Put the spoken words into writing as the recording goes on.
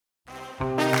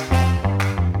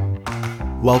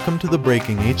Welcome to the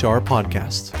Breaking HR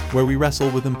podcast, where we wrestle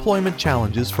with employment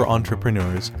challenges for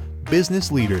entrepreneurs,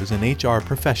 business leaders, and HR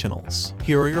professionals.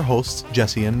 Here are your hosts,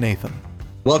 Jesse and Nathan.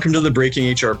 Welcome to the Breaking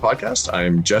HR podcast.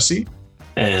 I'm Jesse.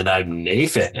 And I'm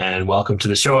Nathan, and welcome to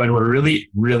the show. And we're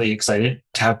really excited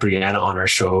to have Brianna on our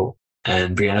show.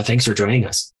 And Brianna, thanks for joining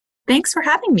us. Thanks for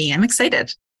having me. I'm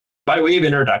excited. By way of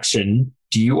introduction,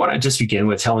 do you want to just begin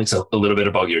with telling us a little bit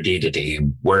about your day-to-day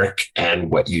work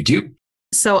and what you do?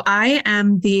 So I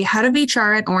am the head of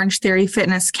HR at Orange Theory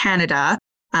Fitness Canada.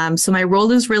 So my role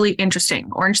is really interesting.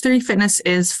 Orange Theory Fitness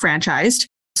is franchised.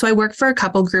 So I work for a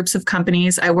couple groups of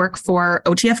companies. I work for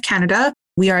OTF Canada.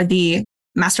 We are the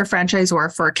master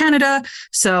franchisor for Canada.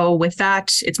 So with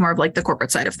that, it's more of like the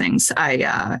corporate side of things.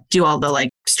 I do all the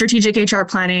strategic HR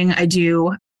planning. I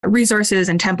do resources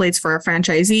and templates for our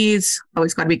franchisees.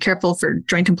 Always got to be careful for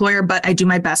joint employer, but I do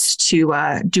my best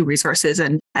to do resources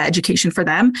and education for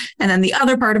them. And then the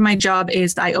other part of my job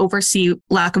is I oversee,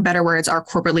 lack of better words, our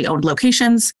corporately owned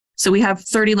locations. So we have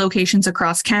 30 locations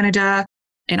across Canada,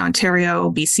 in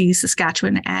Ontario, BC,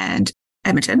 Saskatchewan, and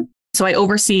Edmonton. So I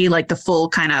oversee the full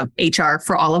kind of HR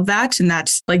for all of that. And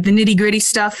that's the nitty gritty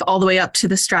stuff all the way up to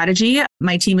the strategy.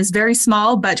 My team is very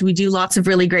small, but we do lots of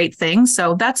really great things.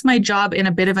 So that's my job in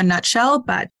a bit of a nutshell.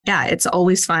 But yeah, it's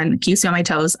always fun. Keeps me on my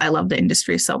toes. I love the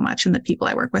industry so much and the people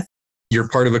I work with. You're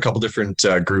part of a couple different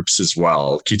groups as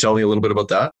well. Can you tell me a little bit about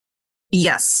that?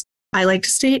 Yes. I like to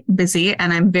stay busy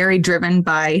and I'm very driven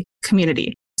by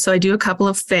community. So I do a couple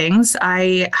of things.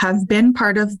 I have been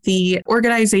part of the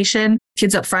organization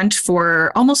Kids Up Front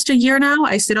for almost a year now.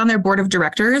 I sit on their board of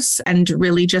directors and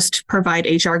really just provide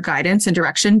HR guidance and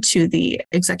direction to the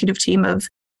executive team of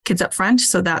Kids Up Front.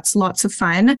 So that's lots of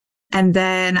fun. And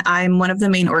then I'm one of the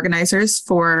main organizers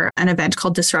for an event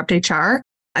called Disrupt HR.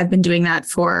 I've been doing that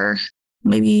for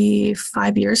maybe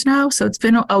 5 years now. So it's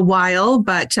been a while,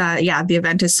 but the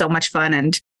event is so much fun.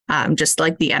 And just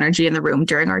the energy in the room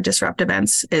during our Disrupt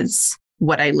events is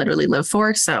what I literally live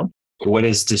for. So what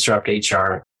is Disrupt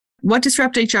HR? What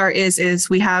Disrupt HR is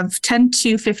we have 10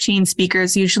 to 15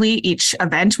 speakers, usually each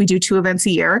event. We do 2 events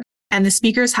a year. And the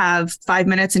speakers have 5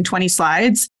 minutes and 20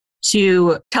 slides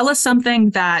to tell us something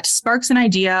that sparks an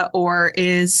idea or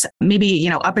is maybe,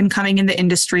 up and coming in the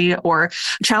industry or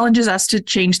challenges us to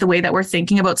change the way that we're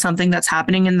thinking about something that's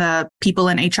happening in the people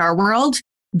in HR world.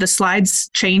 The slides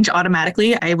change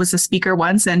automatically. I was a speaker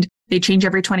once and they change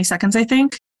every 20 seconds, I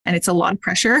think. And it's a lot of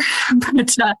pressure,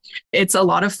 but it's a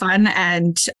lot of fun.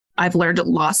 And I've learned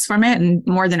lots from it. And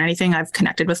more than anything, I've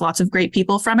connected with lots of great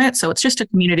people from it. So it's just a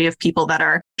community of people that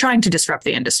are trying to disrupt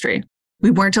the industry.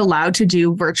 We weren't allowed to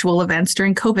do virtual events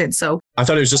during COVID. So I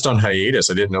thought it was just on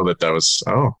hiatus. I didn't know that was,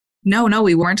 No,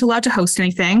 we weren't allowed to host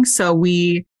anything. So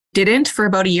we didn't for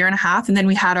about a year and a half. And then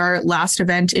we had our last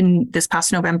event in this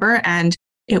past November and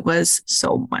it was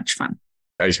so much fun.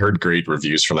 I heard great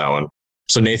reviews from that one.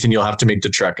 So Nathan, you'll have to make the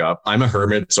trek up. I'm a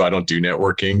hermit, so I don't do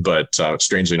networking, but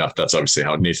strangely enough, that's obviously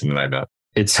how Nathan and I met.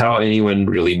 It's how anyone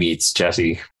really meets,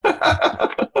 Jesse.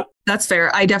 That's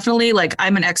fair. I definitely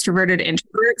I'm an extroverted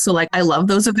introvert. So I love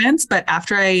those events. But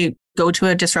after I go to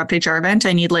a Disrupt HR event,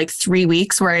 I need 3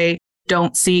 weeks where I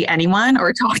don't see anyone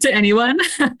or talk to anyone.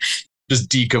 Just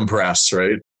decompress,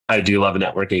 right? I do love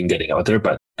networking, getting out there,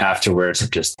 but afterwards,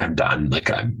 I'm done.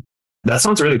 That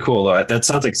sounds really cool. That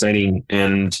sounds exciting.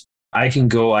 And I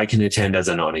can attend as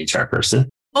a non-HR person.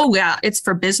 Oh yeah. It's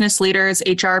for business leaders,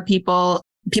 HR people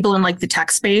in the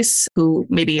tech space who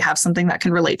maybe have something that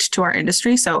can relate to our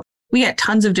industry. So we get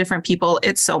tons of different people.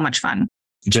 It's so much fun.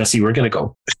 Jesse, we're going to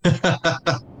go.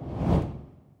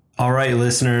 All right,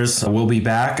 listeners, we'll be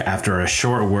back after a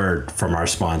short word from our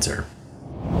sponsor.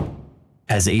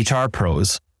 As HR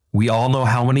pros, we all know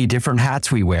how many different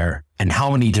hats we wear and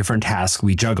how many different tasks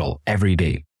we juggle every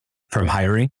day. From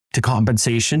hiring to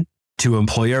compensation to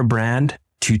employer brand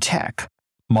to tech.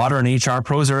 Modern HR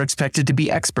pros are expected to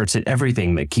be experts at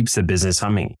everything that keeps the business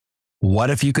humming. What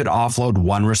if you could offload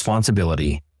one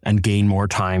responsibility and gain more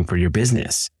time for your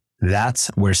business? That's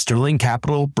where Sterling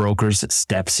Capital Brokers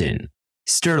steps in.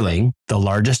 Sterling, the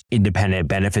largest independent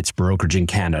benefits brokerage in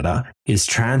Canada, is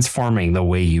transforming the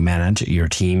way you manage your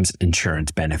team's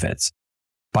insurance benefits.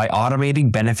 By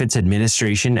automating benefits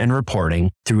administration and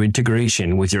reporting through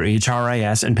integration with your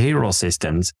HRIS and payroll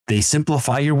systems, they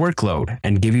simplify your workload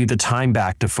and give you the time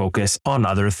back to focus on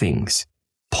other things.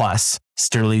 Plus,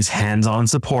 Sterling's hands-on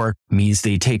support means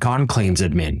they take on claims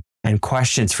admin and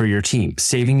questions for your team,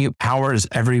 saving you hours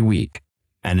every week,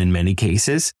 and in many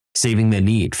cases, saving the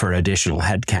need for additional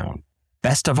headcount.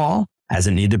 Best of all, as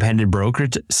an independent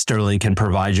brokerage, Sterling can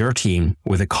provide your team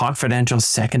with a confidential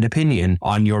second opinion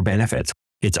on your benefits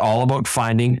It's all about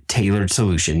finding tailored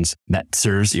solutions that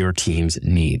serves your team's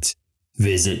needs.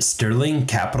 Visit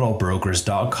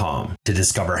sterlingcapitalbrokers.com to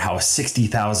discover how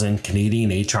 60,000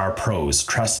 Canadian HR pros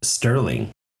trust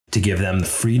Sterling to give them the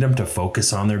freedom to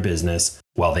focus on their business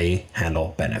while they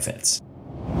handle benefits.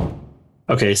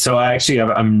 Okay, so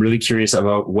I'm really curious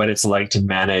about what it's like to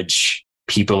manage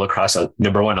people across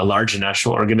number one, a large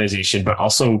national organization, but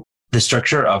also the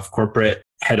structure of corporate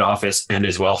head office and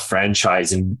as well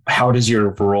franchise. And how does your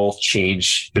role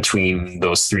change between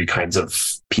those three kinds of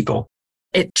people?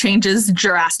 It changes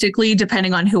drastically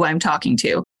depending on who I'm talking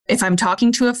to. If I'm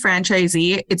talking to a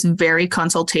franchisee, it's very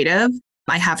consultative.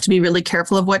 I have to be really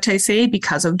careful of what I say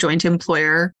because of joint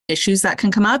employer issues that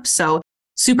can come up. So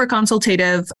super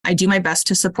consultative. I do my best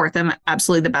to support them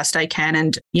absolutely the best I can.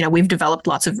 And, we've developed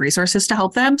lots of resources to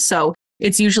help them. So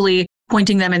it's usually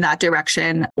pointing them in that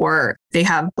direction, or they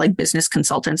have like business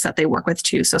consultants that they work with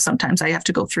too. So sometimes I have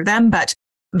to go through them, but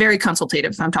very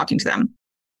consultative if I'm talking to them.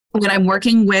 When I'm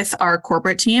working with our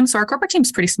corporate team, so our corporate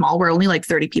team's pretty small. We're only like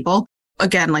 30 people.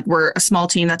 Again, like we're a small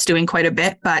team that's doing quite a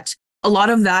bit, but a lot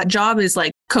of that job is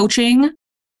like coaching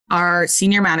our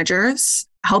senior managers,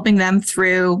 helping them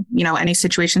through, any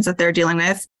situations that they're dealing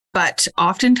with. But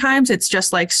oftentimes it's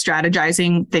just like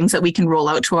strategizing things that we can roll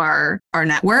out to our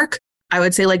network. I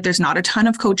would say like there's not a ton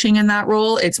of coaching in that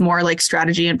role. It's more like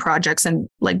strategy and projects and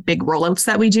like big rollouts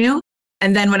that we do.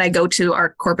 And then when I go to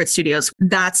our corporate studios,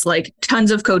 that's like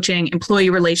tons of coaching, employee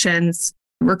relations,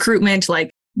 recruitment, like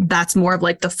that's more of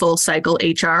like the full cycle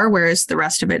HR, whereas the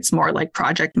rest of it's more like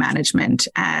project management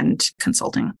and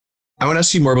consulting. I want to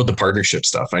ask you more about the partnership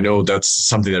stuff. I know that's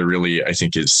something that really, I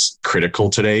think, is critical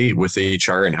today with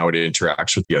HR and how it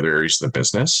interacts with the other areas of the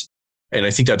business. And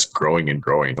I think that's growing and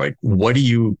growing. Like, what do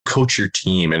you coach your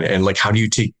team and like, how do you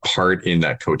take part in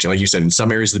that coaching? Like you said, in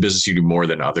some areas of the business, you do more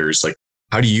than others. Like,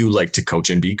 how do you like to coach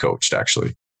and be coached,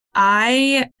 actually?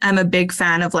 I am a big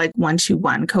fan of like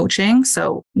one-to-one coaching.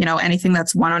 So, anything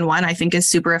that's one-on-one, I think is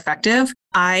super effective.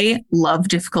 I love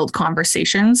difficult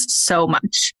conversations so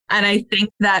much. And I think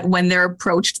that when they're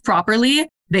approached properly,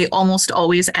 they almost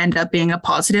always end up being a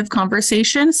positive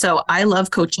conversation. So I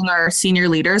love coaching our senior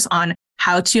leaders on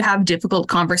how to have difficult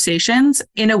conversations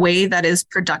in a way that is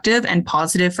productive and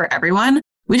positive for everyone.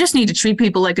 We just need to treat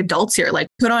people like adults here, like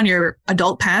put on your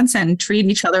adult pants and treat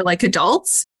each other like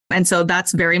adults. And so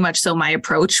that's very much so my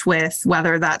approach with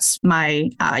whether that's my,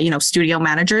 studio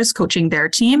managers coaching their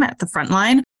team at the front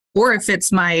line, or if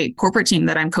it's my corporate team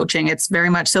that I'm coaching, it's very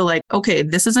much so like, okay,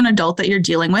 this is an adult that you're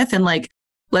dealing with. And like,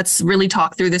 let's really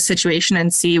talk through this situation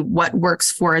and see what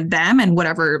works for them and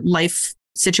whatever life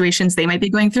situations they might be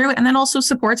going through. And then also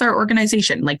supports our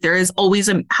organization. Like there is always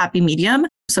a happy medium.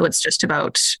 So it's just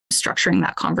about structuring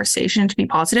that conversation to be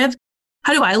positive.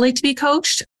 How do I like to be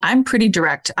coached? I'm pretty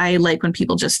direct. I like when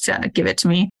people just give it to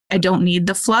me. I don't need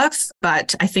the fluff,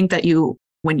 but I think that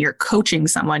when you're coaching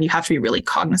someone, you have to be really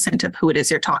cognizant of who it is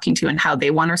you're talking to and how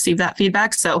they want to receive that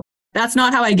feedback. So that's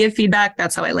not how I give feedback.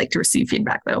 That's how I like to receive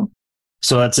feedback though.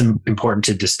 So that's important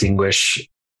to distinguish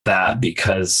that,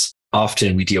 because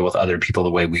often we deal with other people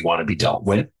the way we want to be dealt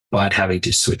with, but having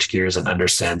to switch gears and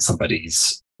understand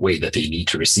somebody's way that they need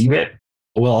to receive it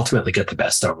will ultimately get the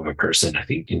best out of a person, I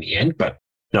think, in the end, but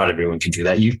not everyone can do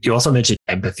that. You also mentioned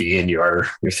empathy in your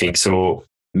thing. So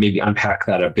maybe unpack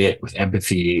that a bit with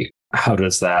empathy. How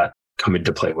does that come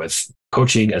into play with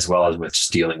coaching as well as with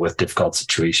just dealing with difficult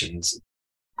situations?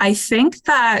 I think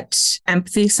that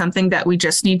empathy is something that we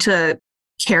just need to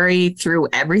carry through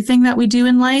everything that we do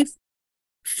in life.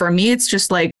 For me, it's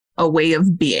just like a way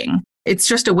of being. It's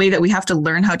just a way that we have to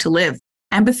learn how to live.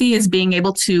 Empathy is being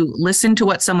able to listen to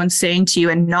what someone's saying to you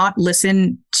and not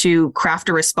listen to craft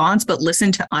a response, but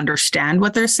listen to understand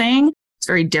what they're saying. It's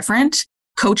very different.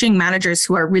 Coaching managers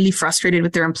who are really frustrated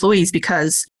with their employees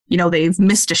because, they've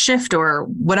missed a shift or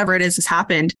whatever it is has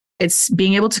happened. It's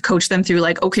being able to coach them through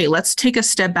like, okay, let's take a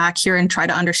step back here and try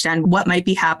to understand what might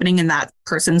be happening in that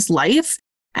person's life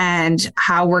and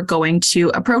how we're going to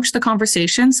approach the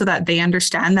conversation so that they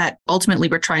understand that ultimately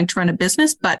we're trying to run a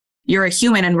business, but you're a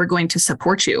human and we're going to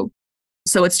support you.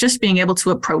 So it's just being able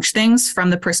to approach things from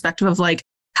the perspective of like,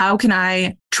 how can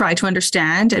I try to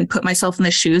understand and put myself in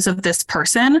the shoes of this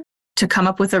person to come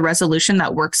up with a resolution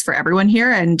that works for everyone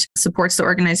here and supports the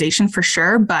organization for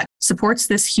sure, but supports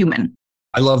this human.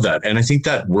 I love that. And I think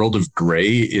that world of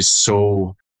gray is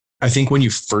I think when you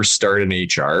first start in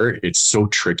HR, it's so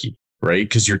tricky, right?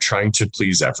 Because you're trying to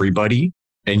please everybody.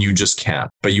 And you just can't,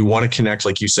 but you want to connect.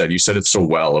 Like you said it so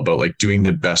well about like doing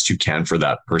the best you can for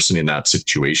that person in that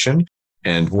situation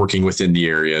and working within the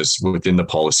areas, within the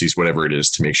policies, whatever it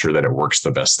is to make sure that it works the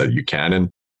best that you can.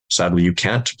 And sadly, you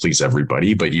can't please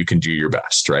everybody, but you can do your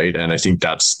best, right? And I think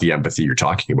that's the empathy you're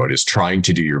talking about, is trying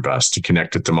to do your best to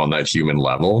connect with them on that human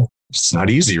level. It's not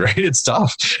easy, right? It's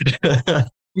tough.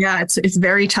 Yeah, it's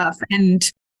very tough. And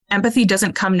empathy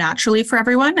doesn't come naturally for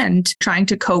everyone. And trying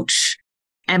to coach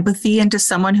empathy into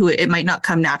someone who it might not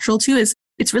come natural to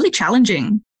it's really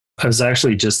challenging. I was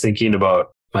actually just thinking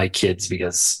about my kids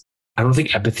because I don't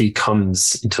think empathy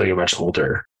comes until you're much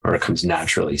older, or it comes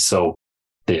naturally. So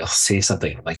they'll say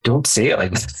something like, don't say it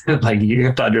like that. Like, you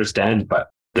have to understand, but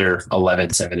they're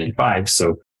 11, 7, and 5.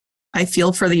 So I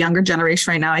feel for the younger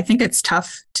generation right now. I think it's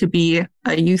tough to be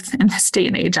a youth in this day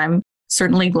and age. I'm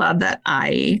certainly glad that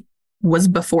I was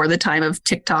before the time of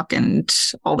TikTok and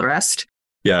all the rest.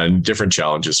 Yeah, and different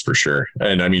challenges for sure.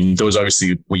 And I mean, those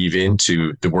obviously weave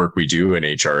into the work we do in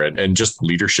HR and just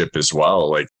leadership as well.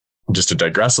 Like, just to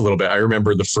digress a little bit, I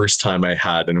remember the first time I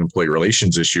had an employee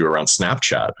relations issue around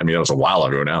Snapchat. I mean, that was a while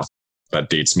ago now. That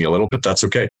dates me a little bit. That's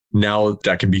okay. Now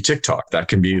that can be TikTok. That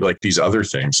can be like these other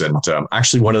things. And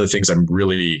actually, one of the things I'm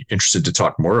really interested to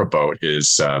talk more about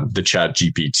is the Chat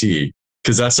GPT,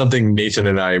 because that's something Nathan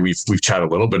and I, we've chatted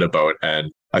a little bit about.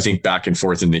 And I think back and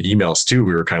forth in the emails too,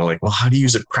 we were kind of like, well, how do you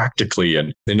use it practically?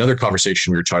 And another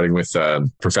conversation, we were chatting with a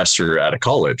professor at a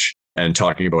college and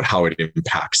talking about how it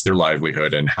impacts their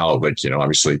livelihood and how, like,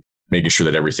 obviously making sure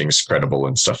that everything's credible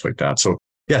and stuff like that. So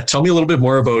yeah, tell me a little bit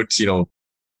more about,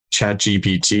 Chat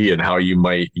GPT and how you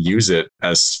might use it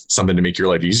as something to make your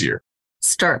life easier.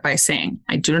 Start by saying,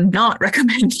 I do not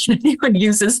recommend anyone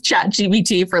uses Chat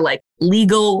GPT for like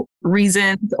legal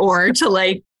reasons or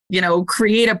to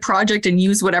create a project and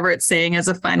use whatever it's saying as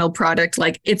a final product.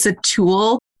 Like, it's a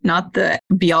tool, not the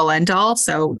be all end all.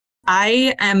 So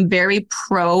I am very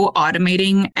pro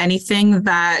automating anything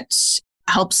that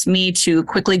helps me to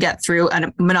quickly get through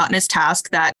a monotonous task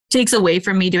that takes away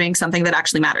from me doing something that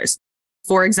actually matters.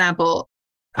 For example,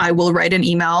 I will write an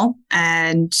email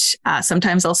and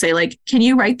sometimes I'll say, like, can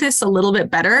you write this a little bit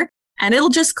better? And it'll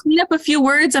just clean up a few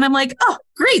words. And I'm like, oh,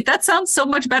 great. That sounds so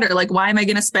much better. Like, why am I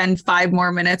going to spend 5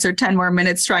 more minutes or 10 more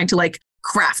minutes trying to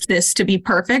craft this to be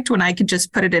perfect when I could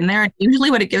just put it in there? And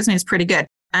usually what it gives me is pretty good.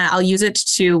 I'll use it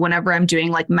to whenever I'm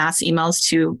doing mass emails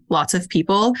to lots of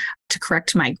people to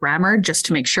correct my grammar, just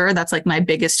to make sure. That's my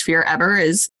biggest fear ever,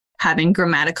 is having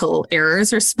grammatical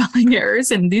errors or spelling errors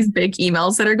in these big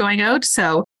emails that are going out.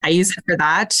 So I use it for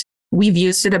that. We've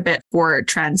used it a bit for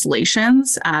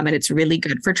translations, and it's really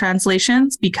good for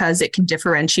translations because it can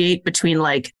differentiate between,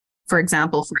 for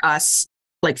example, for us,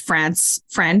 France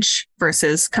French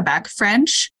versus Quebec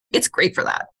French. It's great for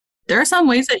that. There are some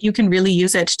ways that you can really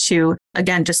use it to,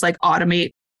 again, just automate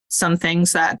some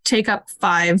things that take up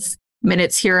 5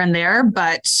 minutes here and there,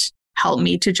 but help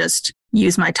me to just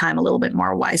use my time a little bit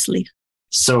more wisely.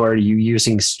 So are you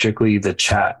using strictly the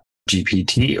Chat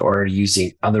GPT, or are you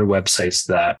using other websites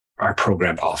that are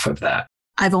programmed off of that?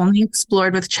 I've only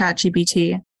explored with Chat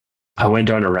GPT. I went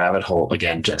down a rabbit hole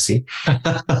again, Jesse.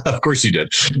 Of course you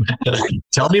did.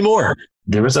 Tell me more.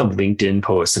 There was a LinkedIn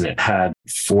post and it had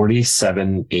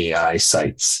 47 AI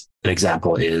sites. An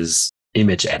example is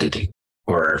image editing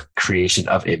or creation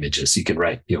of images. You can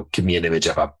write, give me an image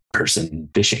of a person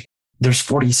fishing. There's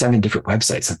 47 different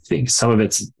websites of things. Some of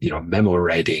it's, memo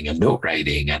writing and note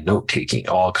writing and note taking,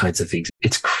 all kinds of things.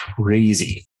 It's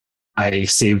crazy. I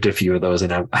saved a few of those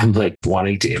and I'm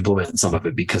wanting to implement some of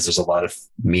it because there's a lot of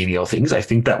menial things I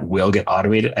think that will get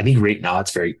automated. I think right now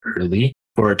it's very early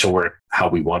for it to work how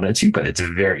we want it to, but it's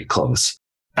very close.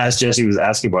 As Jesse was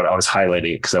asking about it, I was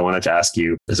highlighting it because I wanted to ask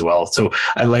you as well. So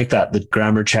I like that, the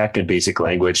grammar check and basic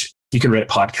language. You can write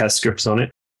podcast scripts on it.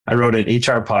 I wrote an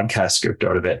HR podcast script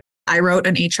out of it. I wrote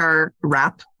an HR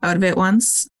rap out of it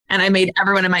once, and I made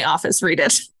everyone in my office read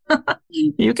it.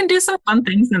 You can do some fun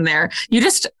things in there. You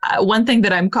just, one thing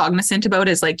that I'm cognizant about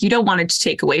is you don't want it to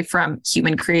take away from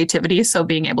human creativity. So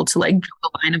being able to draw a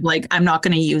line of I'm not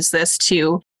going to use this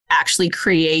to actually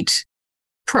create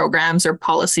programs or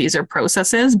policies or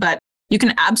processes, but you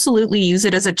can absolutely use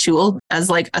it as a tool,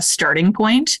 as a starting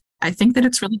point. I think that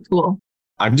it's really cool.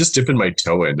 I'm just dipping my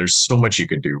toe in. There's so much you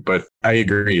can do, but I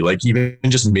agree. Even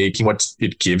just making what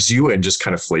it gives you and just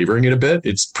kind of flavoring it a bit,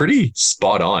 it's pretty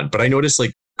spot on. But I noticed,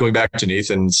 going back to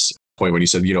Nathan's point when he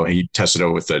said, he tested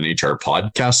out with an HR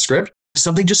podcast script,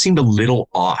 something just seemed a little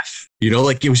off.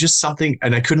 It was just something,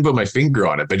 and I couldn't put my finger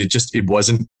on it, but it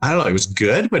wasn't, I don't know, it was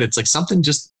good, but it's something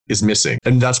just is missing.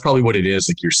 And that's probably what it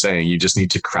is. You're saying, you just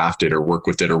need to craft it or work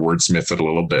with it or wordsmith it a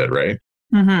little bit, right?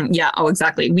 Mm-hmm. Yeah. Oh,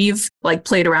 exactly. We've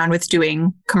played around with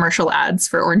doing commercial ads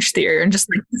for Orange Theory and just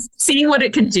seeing what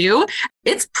it can do.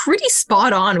 It's pretty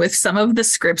spot on with some of the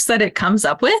scripts that it comes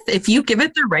up with. If you give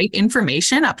it the right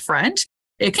information up front,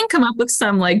 it can come up with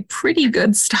some like pretty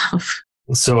good stuff.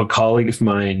 So a colleague of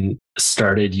mine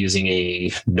started using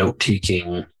a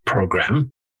note-taking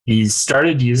program. He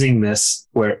started using this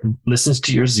where it listens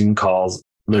to your Zoom calls,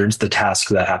 learns the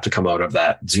tasks that have to come out of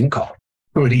that Zoom call.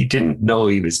 What he didn't know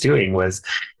he was doing was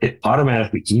it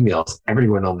automatically emails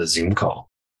everyone on the Zoom call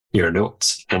your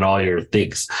notes and all your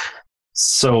things.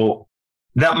 So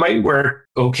that might work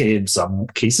okay in some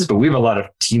cases, but we have a lot of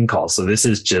team calls. So this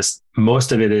is just,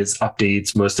 most of it is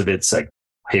updates. Most of it's like,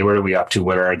 hey, what are we up to?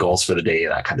 What are our goals for the day?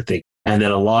 That kind of thing. And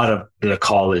then a lot of the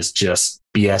call is just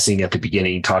BSing at the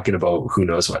beginning, talking about who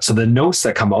knows what. So the notes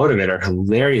that come out of it are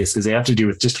hilarious because they have to do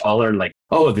with just all our like,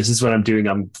 oh, this is what I'm doing.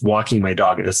 I'm walking my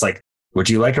dog. And it's like, would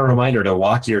you like a reminder to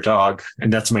walk your dog?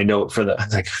 And that's my note for the,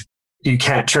 like, you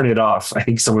can't turn it off. I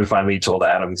think someone finally told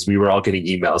Adam because we were all getting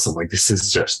emails. I'm like, this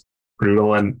is just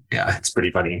brutal. And yeah, it's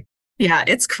pretty funny. Yeah,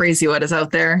 it's crazy what is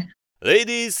out there.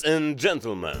 Ladies and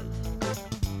gentlemen.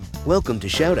 Welcome to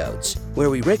Shoutouts,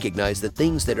 where we recognize the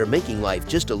things that are making life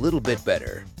just a little bit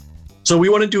better. So we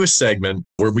want to do a segment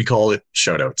where we call it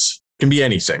Shoutouts. It can be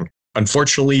anything.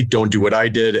 Unfortunately, don't do what I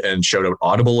did and shout out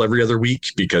Audible every other week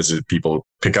because people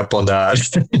pick up on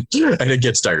that and it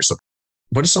gets tiresome.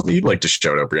 What is something you'd like to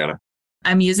shout out, Brianna?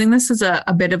 I'm using this as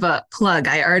a bit of a plug.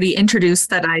 I already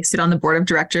introduced that I sit on the board of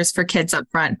directors for Kids Up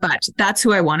Front, but that's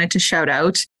who I wanted to shout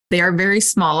out. They are very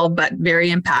small, but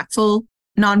very impactful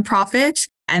nonprofit,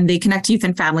 and they connect youth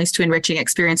and families to enriching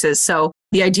experiences. So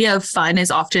the idea of fun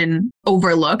is often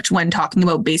overlooked when talking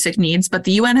about basic needs, but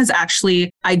the UN has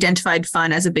actually identified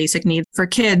fun as a basic need for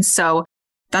kids. So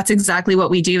that's exactly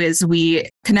what we do is we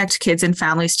connect kids and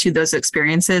families to those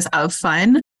experiences of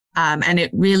fun. And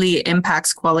it really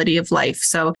impacts quality of life.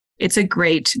 So it's a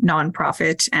great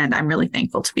nonprofit, and I'm really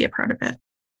thankful to be a part of it.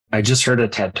 I just heard a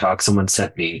TED Talk someone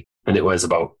sent me, and it was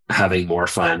about having more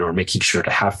fun or making sure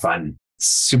to have fun.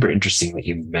 Super interesting that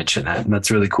you mentioned that. And that's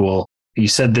really cool. You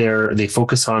said they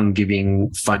focus on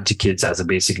giving fun to kids as a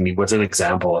basic need. What's an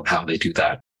example of how they do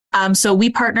that? So we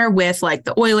partner with like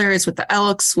the Oilers, with the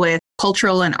Elks, with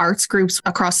cultural and arts groups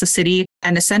across the city.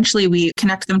 And essentially we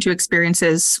connect them to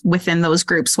experiences within those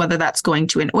groups, whether that's going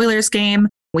to an Oilers game.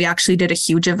 We actually did a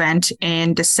huge event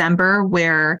in December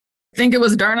where I think it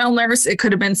was Darnell Nurse. It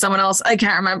could have been someone else. I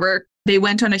can't remember. They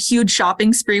went on a huge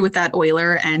shopping spree with that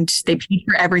Oiler and they paid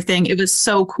for everything. It was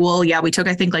so cool. Yeah, we took,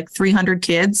 I think, like 300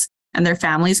 kids and their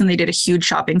families, and they did a huge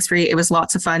shopping spree. It was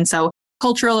lots of fun. So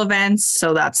cultural events.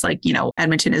 So that's like,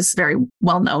 Edmonton is very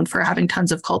well known for having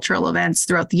tons of cultural events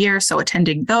throughout the year. So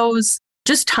attending those,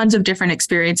 just tons of different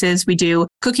experiences. We do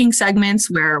cooking segments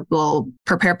where we'll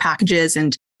prepare packages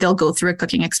and they'll go through a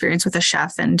cooking experience with a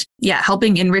chef, and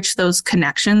helping enrich those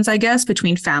connections, I guess,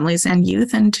 between families and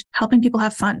youth and helping people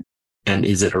have fun. And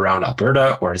is it around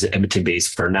Alberta or is it Edmonton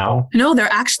based for now? No,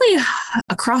 they're actually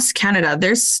across Canada.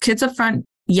 There's Kids Up Front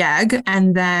YAG,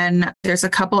 and then there's a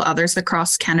couple others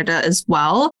across Canada as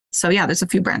well. So there's a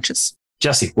few branches.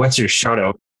 Jesse, what's your shout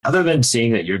out? Other than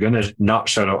saying that you're going to not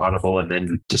shout out Audible and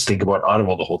then just think about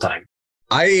Audible the whole time.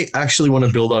 I actually want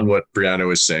to build on what Brianna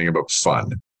was saying about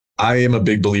fun. I am a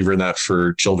big believer in that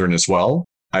for children as well.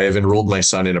 I have enrolled my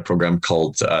son in a program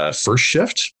called First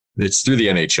Shift. It's through the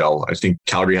NHL. I think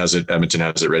Calgary has it, Edmonton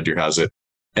has it, Red Deer has it.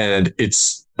 And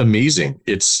it's amazing.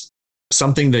 It's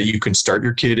something that you can start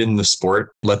your kid in the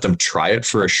sport, let them try it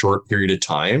for a short period of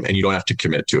time, and you don't have to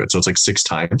commit to it. So it's like 6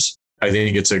 times. I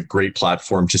think it's a great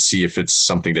platform to see if it's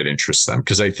something that interests them.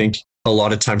 Because I think a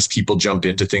lot of times people jump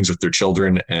into things with their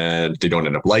children and they don't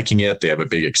end up liking it. They have a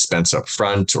big expense up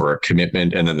front or a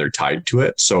commitment, and then they're tied to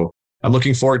it. So I'm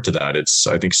looking forward to that.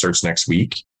 I think starts next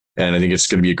week. And I think it's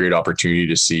going to be a great opportunity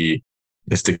to see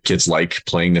if the kids like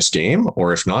playing this game,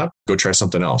 or if not, go try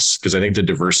something else. Because I think the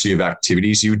diversity of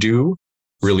activities you do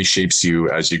really shapes you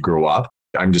as you grow up.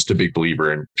 I'm just a big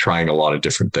believer in trying a lot of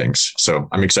different things. So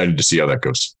I'm excited to see how that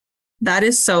goes. That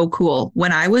is so cool.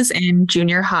 When I was in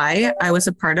junior high, I was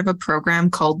a part of a program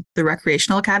called the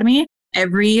Recreational Academy.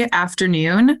 Every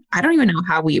afternoon, I don't even know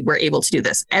how we were able to do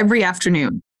this. Every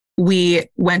afternoon, we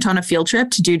went on a field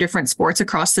trip to do different sports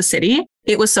across the city.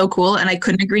 It was so cool. And I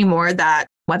couldn't agree more that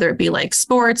whether it be like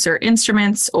sports or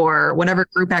instruments or whatever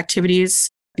group activities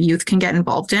youth can get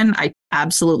involved in, I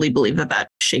absolutely believe that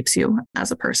shapes you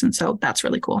as a person. So that's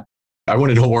really cool. I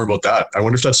want to know more about that. I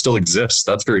wonder if that still exists.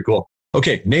 That's very cool.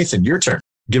 Okay, Nathan, your turn.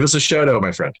 Give us a shout out,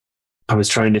 my friend. I was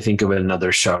trying to think of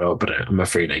another shout out, but I'm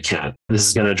afraid I can't. This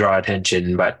is going to draw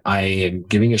attention, but I am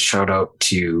giving a shout out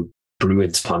to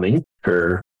Bruins Plumbing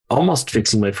for almost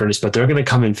fixing my furnace, but they're going to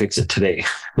come and fix it today.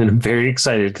 And I'm very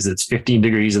excited because it's 15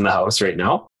 degrees in the house right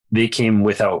now. They came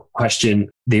without question.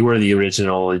 They were the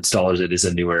original installers. It is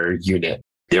a newer unit.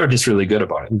 They were just really good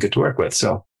about it and good to work with.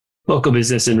 So local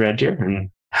business in Red Deer and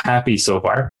happy so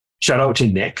far. Shout out to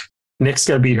Nick. Nick's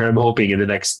going to be here, I'm hoping, in the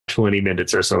next 20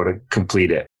 minutes or so to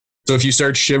complete it. So if you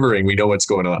start shivering, we know what's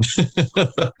going on.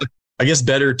 I guess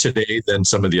better today than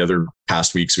some of the other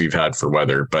past weeks we've had for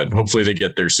weather, but hopefully they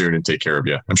get there soon and take care of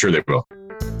you. I'm sure they will.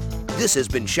 This has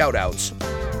been Shoutouts.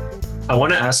 I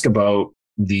want to ask about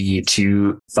the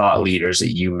two thought leaders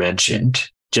that you mentioned.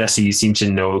 Jesse, you seem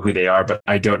to know who they are, but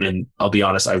I don't. And I'll be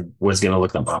honest, I was going to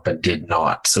look them up and did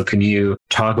not. So can you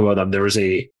talk about them? There was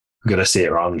I'm going to say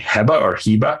it wrong,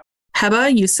 Heba.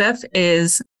 Heba Youssef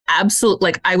is absolute,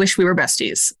 like, I wish we were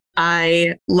besties.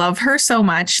 I love her so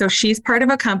much. So she's part of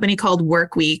a company called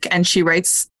Work Week, and she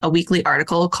writes a weekly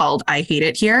article called I Hate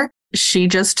It Here. She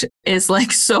just is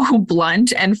like so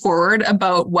blunt and forward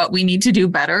about what we need to do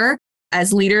better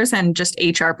as leaders and just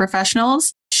HR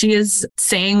professionals. She is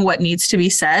saying what needs to be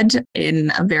said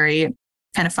in a very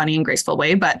kind of funny and graceful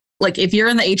way. But like, if you're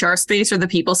in the HR space or the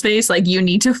people space, like, you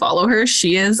need to follow her.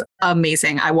 She is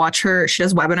amazing. I watch her. She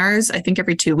does webinars, I think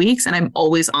every 2 weeks, and I'm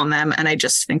always on them. And I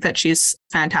just think that she's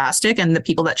fantastic. And the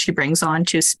people that she brings on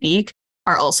to speak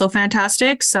are also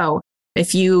fantastic. So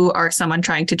if you are someone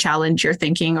trying to challenge your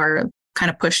thinking or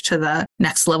kind of push to the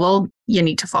next level, you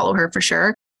need to follow her for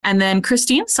sure. And then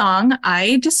Christine Song,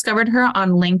 I discovered her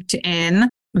on LinkedIn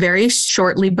very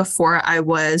shortly before I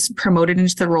was promoted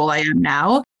into the role I am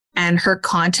now. And her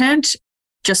content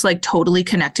just like totally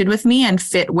connected with me and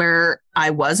fit where I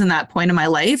was in that point in my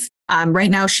life.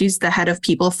 Right now, she's the head of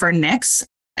people for Nix.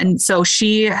 And so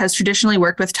she has traditionally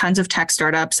worked with tons of tech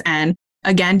startups. And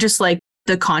again, just like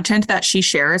the content that she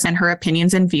shares and her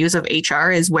opinions and views of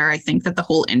HR is where I think that the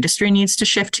whole industry needs to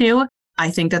shift to. I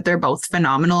think that they're both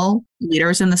phenomenal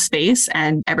leaders in the space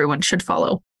and everyone should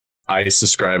follow. I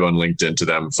subscribe on LinkedIn to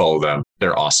them, follow them.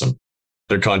 They're awesome.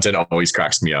 Their content always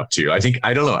cracks me up too. I think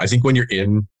when you're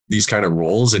in these kind of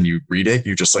roles and you read it,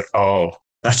 you're just like, oh,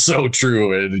 that's so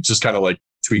true. And it just kind of like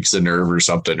tweaks a nerve or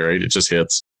something, right? It just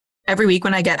hits. Every week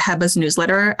when I get Heba's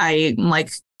newsletter, I'm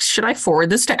like, should I forward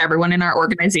this to everyone in our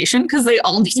organization? Because they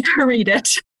all need to read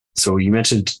it. So you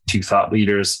mentioned two thought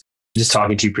leaders. Just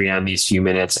talking to Brianna these few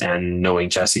minutes and knowing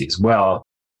Jesse as well,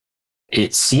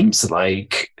 it seems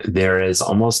like there is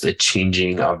almost a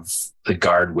changing of the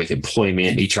guard with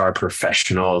employment, HR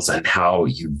professionals, and how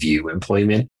you view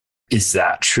employment. Is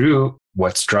that true?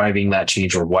 What's driving that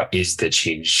change, or what is the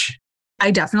change?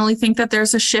 I definitely think that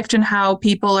there's a shift in how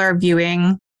people are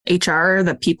viewing HR,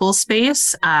 the people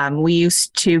space. We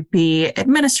used to be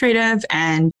administrative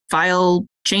and file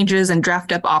changes and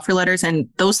draft up offer letters, and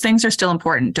those things are still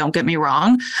important. Don't get me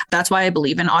wrong. That's why I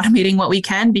believe in automating what we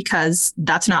can, because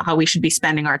that's not how we should be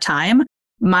spending our time.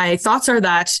 My thoughts are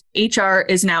that HR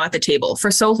is now at the table. For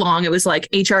so long, it was like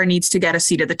HR needs to get a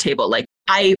seat at the table. Like,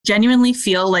 I genuinely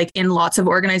feel like in lots of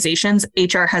organizations,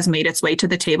 HR has made its way to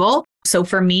the table. So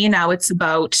for me now, it's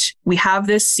about, we have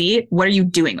this seat. What are you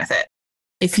doing with it?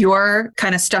 If you're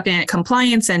kind of stuck in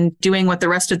compliance and doing what the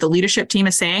rest of the leadership team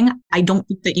is saying, I don't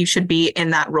think that you should be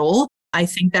in that role. I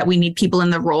think that we need people in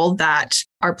the role that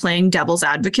are playing devil's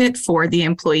advocate for the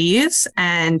employees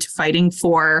and fighting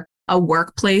for a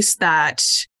workplace that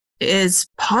is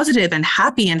positive and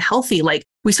happy and healthy. Like,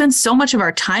 we spend so much of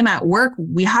our time at work.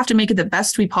 We have to make it the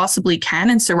best we possibly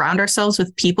can and surround ourselves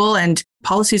with people and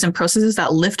policies and processes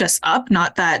that lift us up,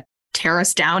 not that tear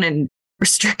us down and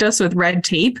restrict us with red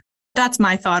tape. That's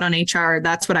my thought on HR.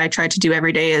 That's what I try to do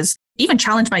every day, is even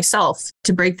challenge myself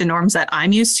to break the norms that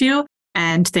I'm used to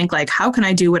and think like, how can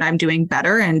I do what I'm doing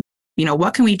better? And,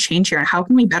 what can we change here? And how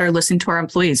can we better listen to our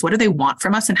employees? What do they want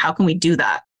from us? And how can we do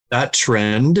that? That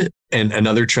trend, and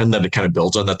another trend that it kind of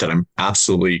builds on that I'm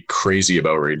absolutely crazy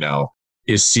about right now,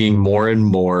 is seeing more and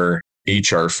more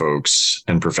HR folks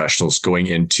and professionals going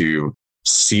into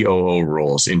COO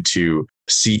roles, into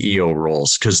CEO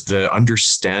roles, because the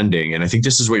understanding, and I think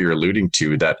this is what you're alluding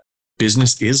to, that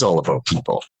business is all about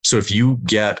people. So if you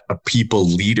get a people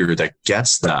leader that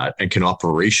gets that and can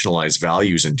operationalize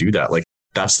values and do that, like,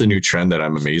 that's the new trend that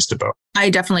I'm amazed about. I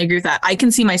definitely agree with that. I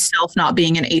can see myself not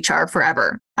being in HR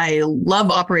forever. I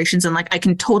love operations, and I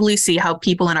can totally see how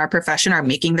people in our profession are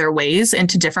making their ways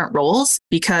into different roles,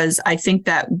 because I think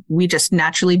that we just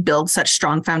naturally build such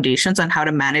strong foundations on how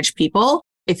to manage people.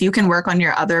 If you can work on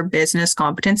your other business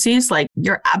competencies, like,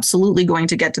 you're absolutely going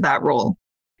to get to that role.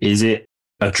 Is it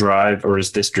a drive, or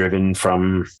is this driven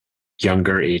from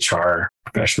younger HR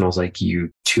professionals like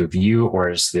you, two of you, or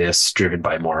is this driven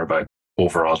by more of an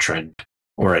overall trend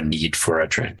or a need for a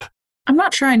trend? I'm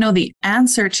not sure I know the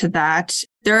answer to that.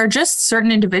 There are just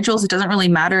certain individuals, it doesn't really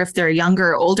matter if they're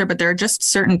younger or older, but there are just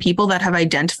certain people that have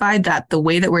identified that the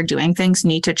way that we're doing things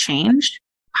need to change.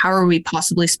 How are we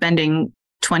possibly spending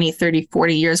 20, 30,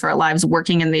 40 years of our lives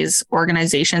working in these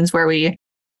organizations where we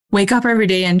wake up every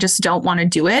day and just don't want to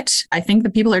do it. I think the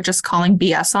people are just calling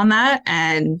BS on that.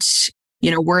 And,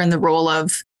 we're in the role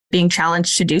of being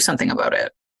challenged to do something about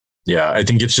it. Yeah, I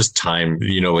think it's just time.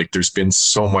 Like there's been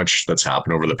so much that's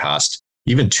happened over the past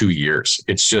even 2 years.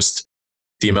 It's just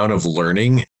the amount of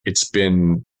learning. It's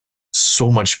been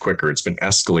so much quicker. It's been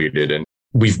escalated and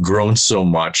we've grown so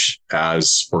much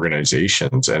as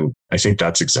organizations. And I think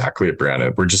that's exactly it,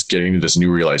 Brianna. We're just getting to this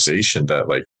new realization that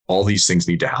like all these things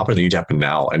need to happen. They need to happen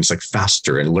now. And it's like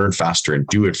faster and learn faster and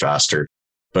do it faster.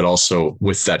 But also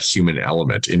with that human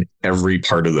element in every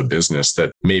part of the business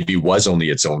that maybe was only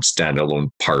its own standalone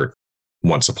part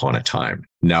once upon a time.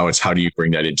 Now it's how do you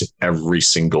bring that into every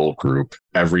single group,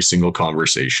 every single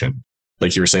conversation?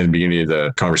 Like you were saying at the beginning of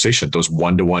the conversation, those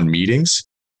one-to-one meetings,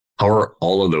 how are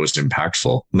all of those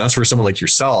impactful? And that's where someone like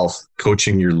yourself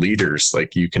coaching your leaders,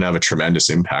 like you can have a tremendous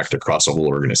impact across a whole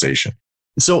organization.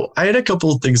 So I had a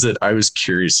couple of things that I was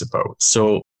curious about.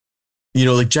 So,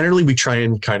 like generally we try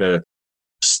and kind of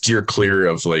steer clear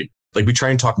of like we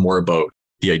try and talk more about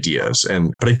the ideas.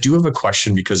 But I do have a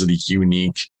question because of the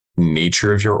unique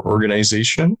nature of your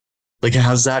organization. Like,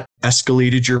 has that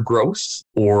escalated your growth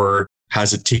or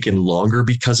has it taken longer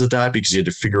because of that? Because you had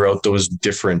to figure out those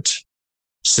different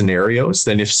scenarios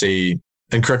than if say,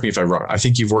 and correct me if I'm wrong, I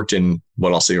think you've worked in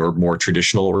what I'll say are more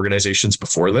traditional organizations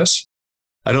before this.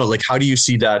 I don't know, like, how do you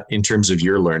see that in terms of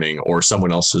your learning or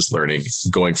someone else's learning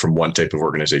going from one type of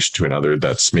organization to another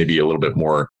that's maybe a little bit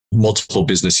more multiple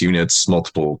business units,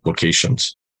 multiple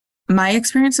locations? My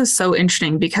experience is so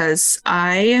interesting because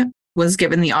I was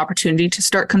given the opportunity to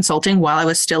start consulting while I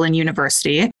was still in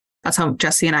university. That's how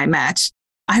Jesse and I met.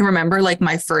 I remember like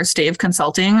my first day of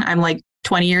consulting, I'm like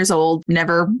 20 years old,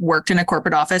 never worked in a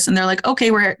corporate office. And they're like, okay,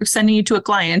 we're sending you to a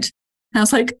client. And I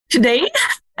was like, today?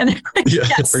 And they're like, yeah,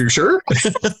 yes. Are you sure?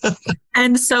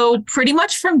 And so pretty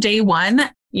much from day one,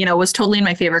 was totally in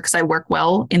my favor because I work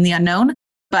well in the unknown.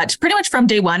 But pretty much from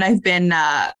day one, I've been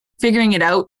figuring it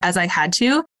out as I had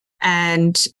to.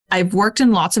 And I've worked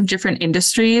in lots of different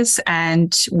industries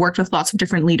and worked with lots of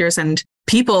different leaders and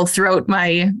people throughout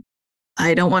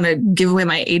I don't want to give away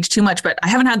my age too much, but I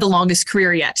haven't had the longest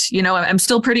career yet. I'm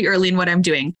still pretty early in what I'm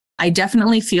doing. I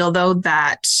definitely feel though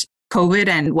that COVID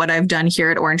and what I've done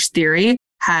here at Orange Theory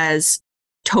has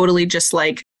totally just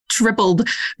like tripled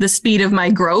the speed of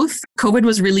my growth. COVID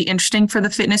was really interesting for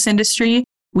the fitness industry.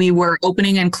 We were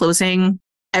opening and closing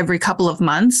every couple of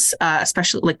months,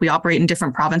 especially like we operate in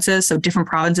different provinces. So different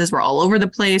provinces were all over the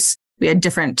place. We had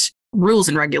different rules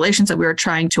and regulations that we were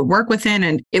trying to work within.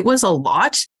 And it was a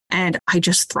lot. And I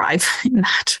just thrive in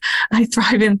that. I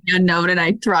thrive in the unknown and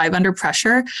I thrive under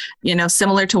pressure,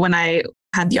 similar to when I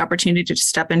had the opportunity to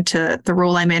step into the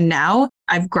role I'm in now.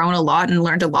 I've grown a lot and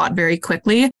learned a lot very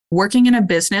quickly. Working in a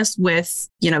business with,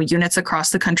 units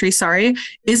across the country,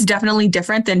 is definitely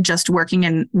different than just working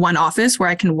in one office where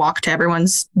I can walk to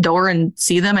everyone's door and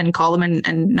see them and call them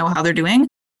and know how they're doing.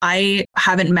 I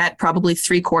haven't met probably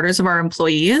 3/4 of our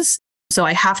employees. So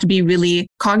I have to be really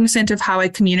cognizant of how I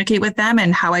communicate with them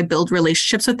and how I build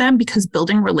relationships with them because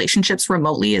building relationships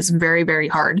remotely is very, very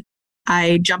hard.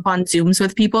 I jump on Zooms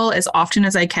with people as often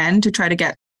as I can to try to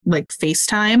get like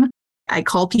FaceTime. I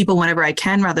call people whenever I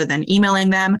can rather than emailing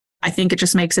them. I think it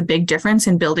just makes a big difference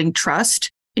in building trust.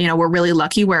 We're really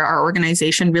lucky where our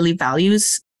organization really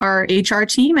values our HR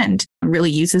team and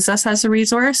really uses us as a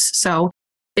resource. So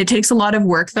it takes a lot of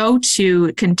work though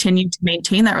to continue to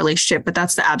maintain that relationship. But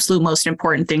that's the absolute most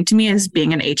important thing to me is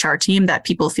being an HR team that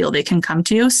people feel they can come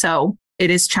to. So it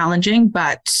is challenging,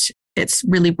 but it's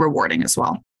really rewarding as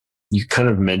well. You kind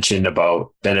of mentioned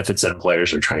about benefits that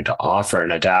employers are trying to offer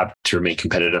and adapt to remain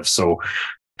competitive. So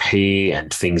pay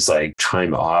and things like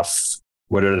time off,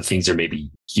 what are the things that maybe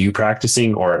you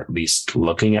practicing or at least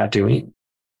looking at doing?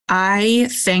 I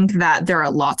think that there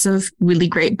are lots of really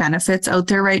great benefits out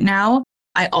there right now.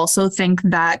 I also think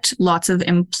that lots of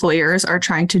employers are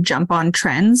trying to jump on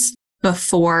trends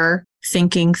before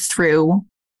thinking through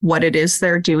what it is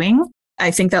they're doing. I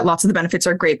think that lots of the benefits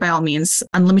are great by all means.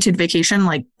 Unlimited vacation,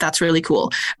 like that's really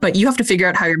cool. But you have to figure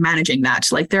out how you're managing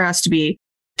that. Like there has to be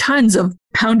tons of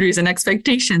boundaries and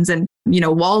expectations and,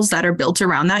 walls that are built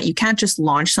around that. You can't just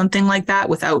launch something like that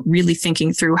without really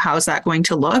thinking through how's that going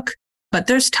to look. But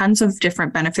there's tons of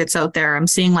different benefits out there. I'm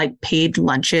seeing like paid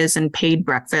lunches and paid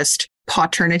breakfast.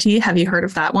 Paternity. Have you heard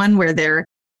of that one where their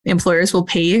employers will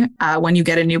pay when you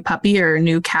get a new puppy or a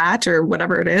new cat or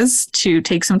whatever it is to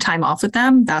take some time off with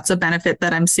them? That's a benefit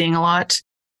that I'm seeing a lot.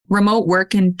 Remote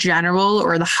work in general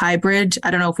or the hybrid.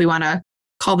 I don't know if we want to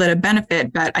call that a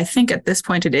benefit, but I think at this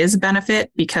point it is a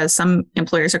benefit because some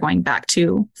employers are going back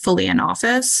to fully in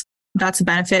office. that's a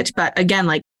benefit. But again,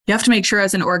 like you have to make sure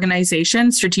as an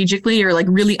organization, strategically, you're like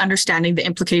really understanding the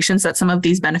implications that some of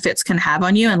these benefits can have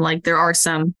on you. And like there are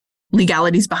some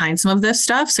legalities behind some of this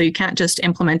stuff. So you can't just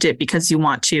implement it because you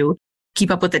want to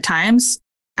keep up with the times.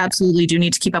 Absolutely do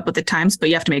need to keep up with the times, but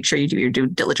you have to make sure you do your due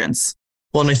diligence.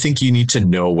 Well, and I think you need to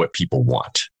know what people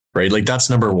want, right? Like that's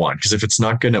number one, because if it's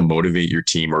not going to motivate your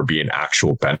team or be an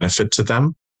actual benefit to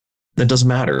them, that doesn't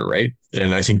matter, right?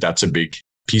 And I think that's a big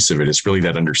piece of it. It's really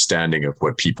that understanding of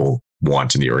what people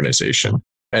want in the organization.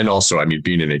 And also, I mean,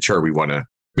 being in HR, we want to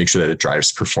make sure that it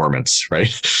drives performance, right?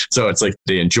 So it's like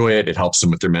they enjoy it. It helps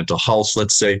them with their mental health,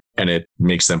 let's say, and it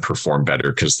makes them perform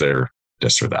better because they're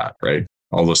this or that, right?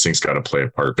 All those things got to play a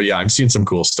part. But yeah, I'm seeing some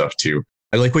cool stuff too.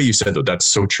 I like what you said, though. That's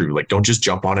so true. Like, don't just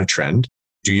jump on a trend.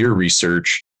 Do your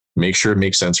research. Make sure it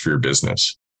makes sense for your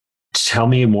business. Tell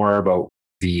me more about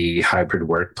the hybrid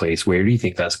workplace. Where do you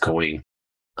think that's going?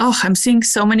 Oh, I'm seeing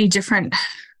so many different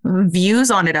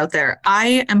views on it out there.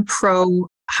 I am pro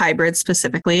hybrid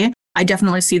specifically. I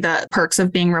definitely see the perks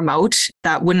of being remote.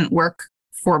 That wouldn't work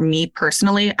for me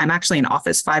personally. I'm actually in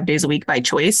office 5 days a week by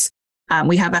choice.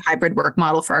 We have a hybrid work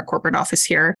model for our corporate office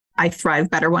here. I thrive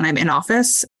better when I'm in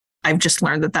office. I've just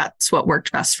learned that that's what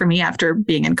worked best for me after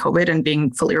being in COVID and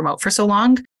being fully remote for so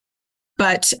long.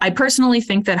 But I personally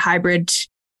think that hybrid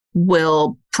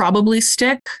will probably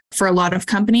stick for a lot of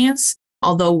companies.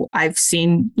 Although I've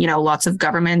seen, lots of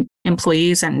government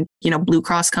employees and, Blue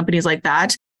Cross companies like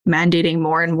that mandating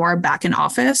more and more back in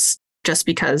office, just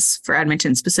because for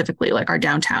Edmonton specifically, like our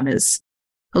downtown is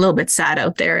a little bit sad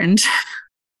out there and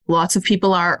lots of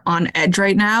people are on edge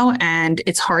right now and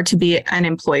it's hard to be an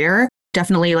employer.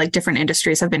 Definitely like different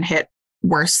industries have been hit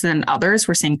worse than others.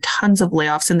 We're seeing tons of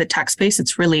layoffs in the tech space.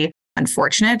 It's really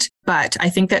unfortunate, but I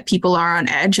think that people are on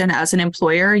edge. And as an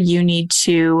employer, you need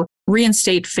to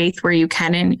reinstate faith where you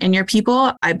can in your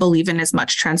people. I believe in as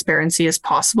much transparency as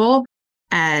possible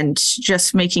and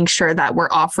just making sure that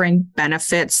we're offering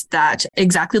benefits that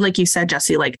exactly like you said,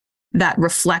 Jesse, like that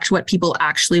reflect what people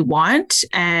actually want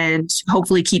and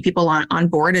hopefully keep people on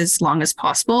board as long as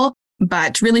possible.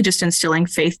 But really just instilling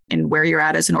faith in where you're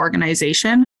at as an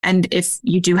organization. And if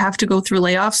you do have to go through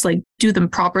layoffs, like do them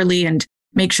properly and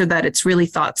make sure that it's really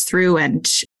thought through. And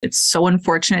it's so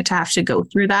unfortunate to have to go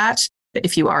through that. But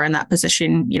if you are in that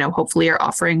position, hopefully you're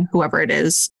offering whoever it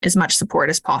is as much support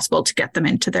as possible to get them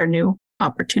into their new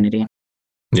opportunity.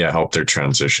 Yeah, help their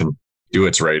transition. Do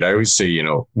what's right. I always say,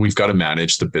 we've got to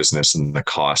manage the business and the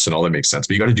costs and all that makes sense,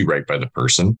 but you got to do right by the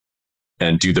person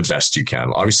and do the best you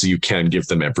can. Obviously, you can give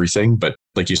them everything, but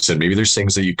like you said, maybe there's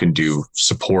things that you can do,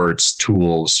 supports,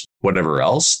 tools, whatever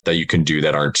else that you can do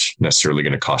that aren't necessarily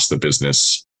going to cost the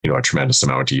business, a tremendous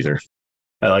amount either.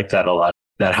 I like that a lot.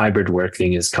 That hybrid work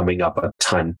thing is coming up a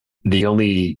ton. The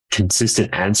only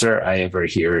consistent answer I ever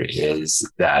hear is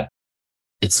that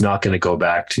it's not going to go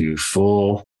back to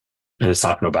full, and it's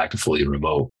not going to go back to fully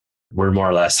remote. We're more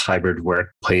or less hybrid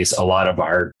workplace. A lot of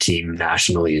our team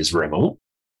nationally is remote.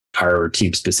 Our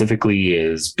team specifically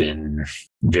has been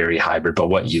very hybrid, but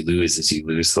what you lose is you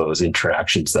lose those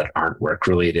interactions that aren't work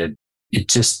related. It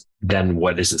just, then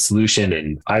what is the solution?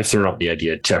 And I've thrown out the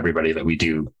idea to everybody that we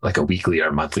do like a weekly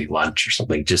or monthly lunch or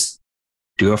something. Just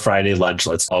do a Friday lunch.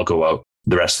 Let's all go out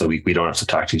the rest of the week. We don't have to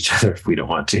talk to each other if we don't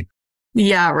want to.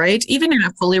 Yeah, right. Even in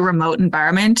a fully remote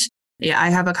environment. Yeah, I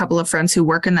have a couple of friends who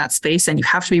work in that space and you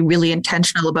have to be really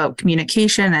intentional about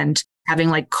communication and having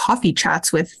like coffee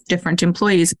chats with different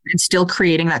employees and still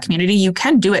creating that community. You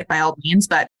can do it by all means,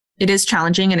 but it is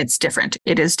challenging and it's different.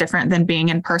 It is different than being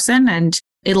in person and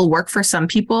it'll work for some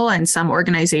people and some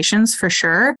organizations for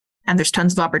sure. And there's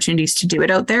tons of opportunities to do it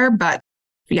out there. But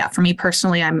yeah, for me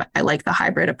personally, I like the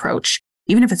hybrid approach.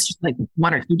 Even if it's just like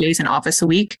 1 or 2 days in office a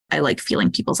week, I like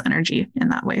feeling people's energy in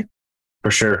that way.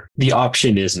 For sure. The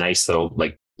option is nice though.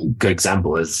 Like good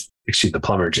example is actually the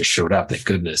plumber just showed up, thank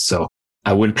goodness. So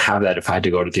I wouldn't have that if I had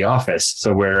to go to the office.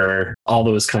 So where all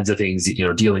those kinds of things,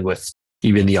 dealing with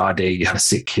even the odd day you have a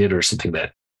sick kid or something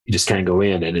that you just can't go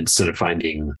in, and instead of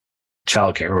finding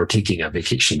childcare or taking a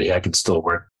vacation day, I can still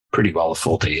work pretty well a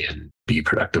full day and be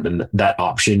productive. And that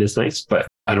option is nice, but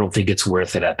I don't think it's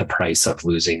worth it at the price of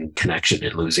losing connection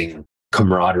and losing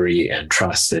camaraderie and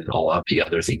trust and all of the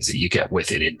other things that you get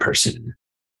with it in person.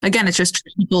 Again, it's just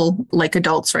people like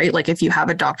adults, right? Like if you have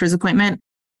a doctor's appointment,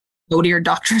 go to your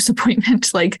doctor's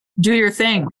appointment, like do your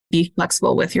thing, be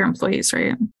flexible with your employees,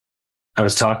 right? I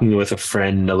was talking with a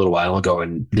friend a little while ago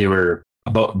and they were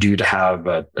about due to have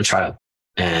a child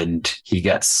and he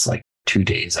gets like 2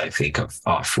 days, I think, of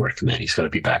off work and then he's going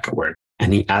to be back at work.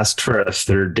 And he asked for a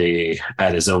third day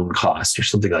at his own cost or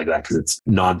something like that because it's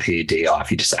non-paid day off.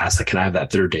 He just asked, like, can I have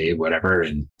that third day, whatever?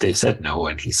 And they said no.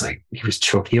 And he's like, he was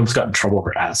choking. He almost got in trouble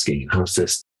for asking. I was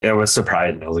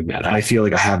surprised. I was like, man, I feel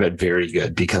like I have it very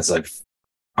good because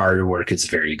our work is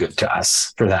very good to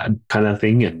us for that kind of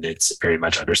thing. And it's very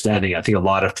much understanding. I think a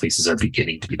lot of places are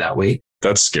beginning to be that way.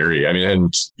 That's scary. I mean,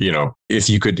 and if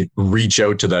you could reach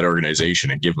out to that organization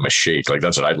and give them a shake, like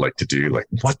that's what I'd like to do. Like,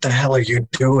 what the hell are you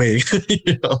doing?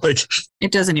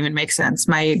 It doesn't even make sense.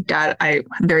 My dad, I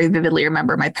very vividly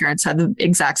remember my parents had the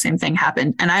exact same thing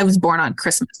happen. And I was born on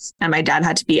Christmas and my dad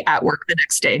had to be at work the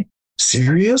next day.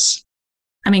 Serious?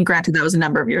 I mean, granted, that was a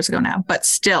number of years ago now, but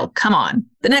still, come on.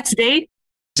 The next day.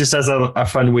 Just as a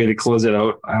fun way to close it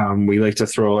out, we like to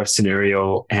throw a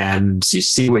scenario and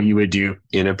see what you would do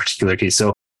in a particular case.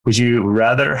 So would you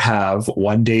rather have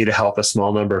one day to help a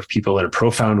small number of people in a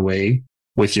profound way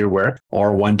with your work,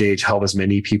 or one day to help as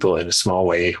many people in a small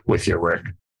way with your work?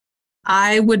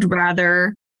 I would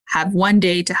rather have one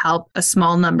day to help a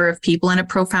small number of people in a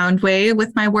profound way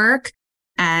with my work.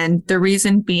 And the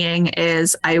reason being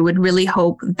is I would really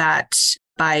hope that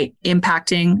by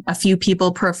impacting a few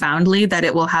people profoundly, that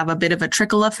it will have a bit of a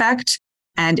trickle effect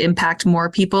and impact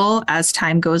more people as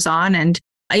time goes on. And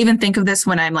I even think of this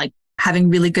when I'm like having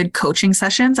really good coaching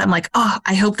sessions. I'm like, oh,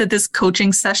 I hope that this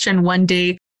coaching session one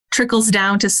day trickles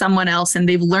down to someone else and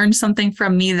they've learned something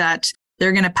from me that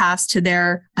they're going to pass to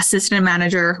their assistant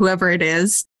manager, whoever it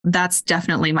is. That's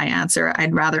definitely my answer.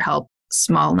 I'd rather help a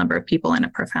small number of people in a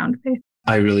profound way.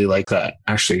 I really like that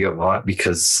actually a lot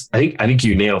because I think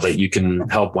you nailed it. You can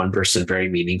help one person very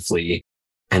meaningfully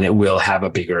and it will have a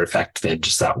bigger effect than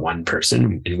just that one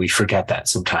person. And we forget that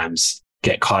sometimes,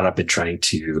 get caught up in trying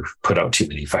to put out too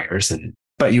many fires.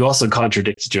 But you also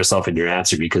contradicted yourself in your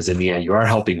answer because in the end, you are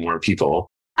helping more people.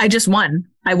 I just won.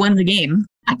 I won the game.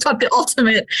 I got the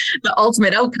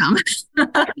ultimate outcome.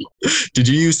 Did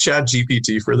you use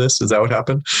ChatGPT for this? Is that what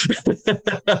happened?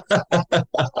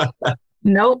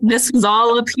 Nope, this was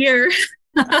all up here.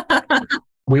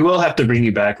 We will have to bring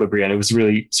you back, Brianna. It was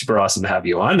really super awesome to have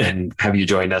you on and have you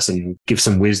join us and give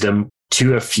some wisdom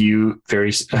to a few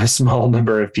very small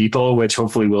number of people, which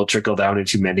hopefully will trickle down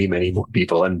into many, many more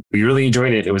people. And we really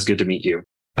enjoyed it. It was good to meet you.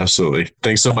 Absolutely.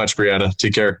 Thanks so much, Brianna.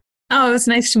 Take care. Oh, it was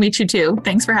nice to meet you too.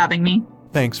 Thanks for having me.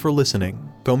 Thanks for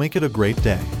listening. Go make it a great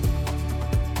day.